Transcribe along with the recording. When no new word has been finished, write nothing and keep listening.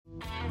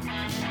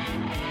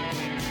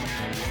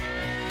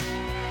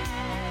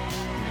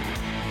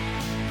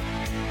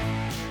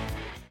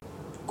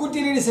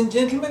Good day, ladies and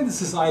gentlemen.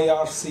 This is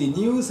IRC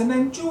News, and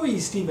I'm Joey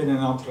Stephen, an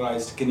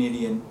authorized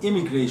Canadian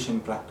immigration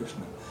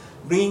practitioner,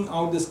 bringing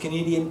out this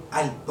Canadian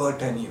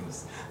Alberta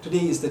news.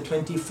 Today is the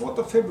 24th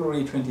of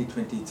February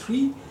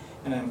 2023,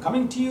 and I'm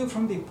coming to you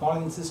from the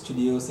Polinsys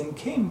Studios in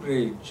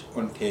Cambridge,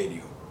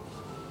 Ontario.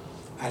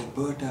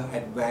 Alberta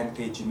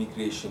Advantage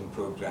Immigration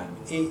Program,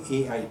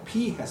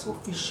 AAIP, has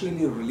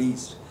officially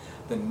released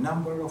the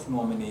number of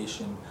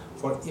nominations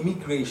for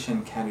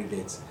immigration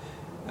candidates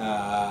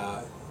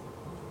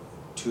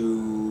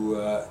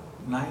to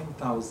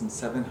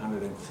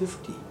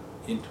 9,750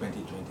 in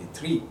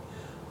 2023,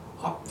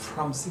 up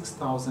from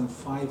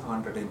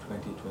 6,500 in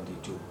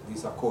 2022.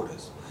 These are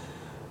quotas.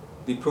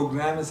 The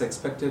program is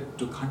expected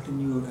to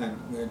continue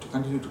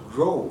to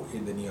grow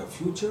in the near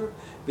future,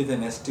 with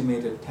an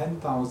estimated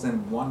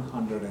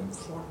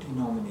 10,140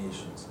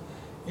 nominations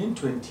in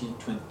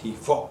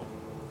 2024.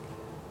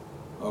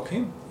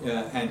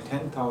 And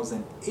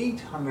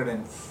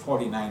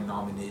 10,849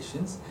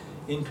 nominations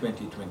in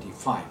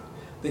 2025.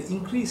 The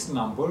increased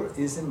number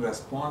is in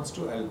response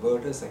to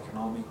Alberta's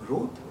economic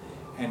growth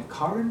and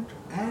current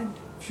and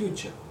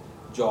future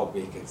job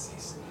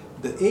vacancies.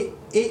 The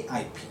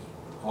AAIP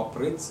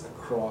operates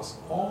across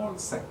all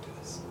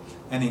sectors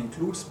and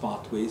includes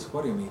pathways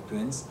for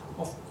immigrants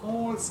of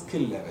all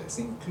skill levels,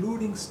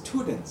 including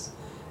students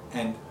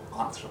and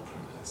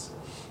entrepreneurs.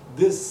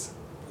 This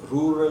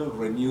rural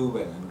renewal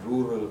and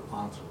rural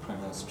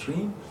entrepreneur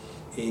stream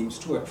aims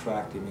to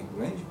attract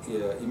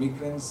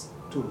immigrants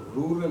to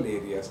rural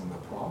areas in the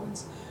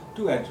province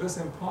to address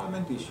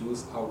employment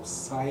issues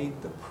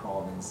outside the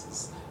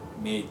province's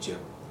major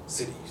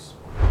cities.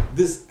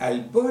 This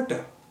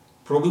Alberta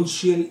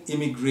Provincial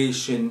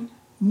Immigration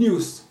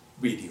News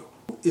video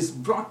is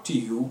brought to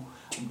you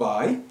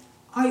by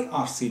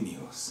IRC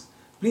News.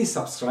 Please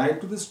subscribe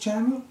to this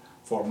channel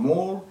for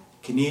more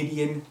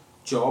Canadian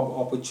job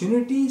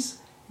opportunities,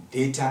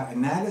 data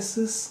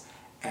analysis,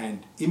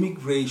 and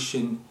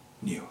immigration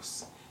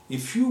news.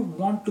 If you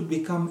want to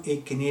become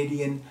a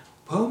Canadian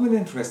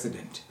permanent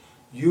resident,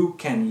 you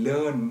can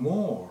learn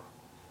more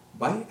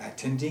by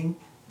attending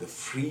the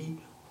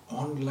free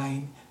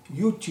online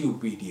YouTube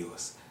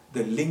videos,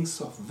 the links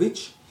of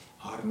which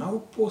are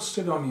now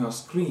posted on your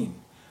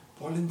screen,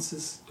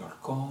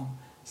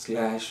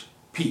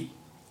 polinsys.com/p.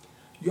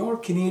 Your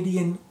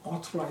Canadian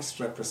authorized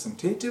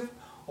representative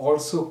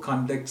also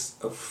conducts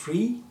a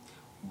free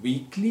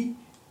weekly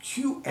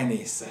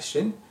Q&A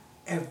session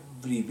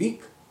every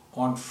week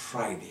on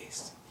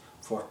Fridays.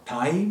 For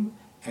time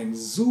and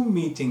Zoom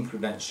meeting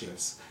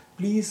credentials,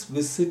 please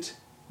visit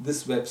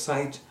this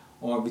website,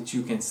 or which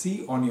you can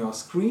see on your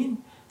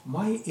screen,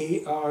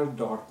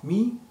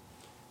 myar.me.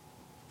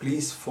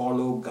 Please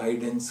follow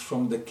guidance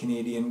from the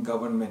Canadian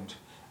government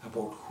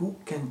about who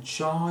can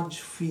charge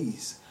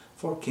fees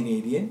for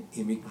Canadian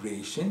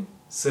immigration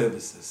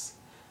services.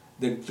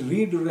 The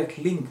redirect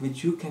link,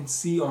 which you can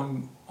see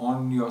on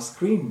your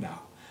screen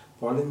now,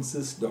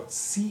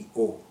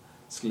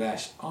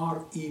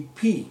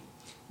 polinsys.co/REP,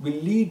 will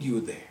lead you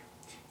there.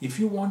 If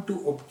you want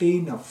to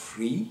obtain a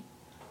free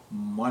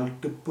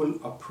multiple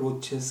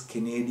approaches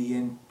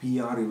Canadian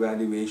PR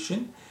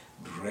evaluation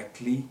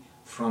directly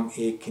from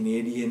a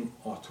Canadian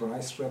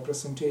authorized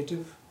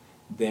representative,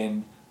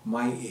 then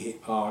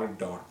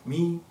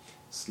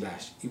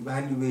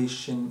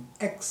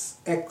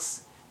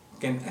myar.me/evaluationxx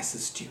can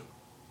assist you.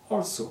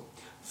 Also,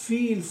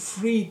 feel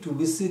free to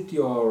visit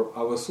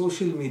our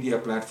social media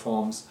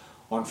platforms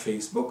on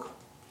Facebook,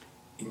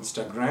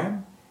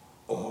 Instagram,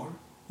 or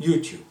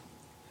YouTube.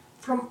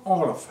 From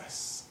all of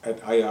us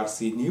at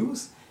IRC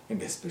News,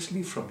 and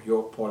especially from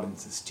your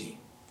Polinsys team,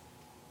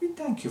 we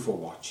thank you for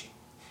watching.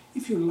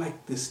 If you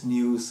like this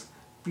news,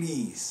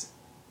 please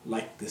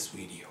like this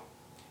video.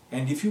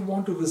 And if you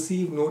want to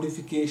receive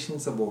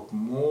notifications about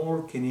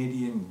more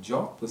Canadian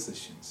job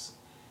positions,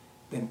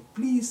 then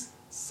please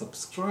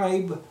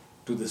subscribe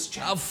to this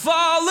channel. I've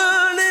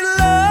fallen in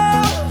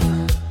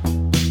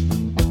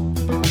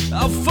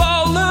love.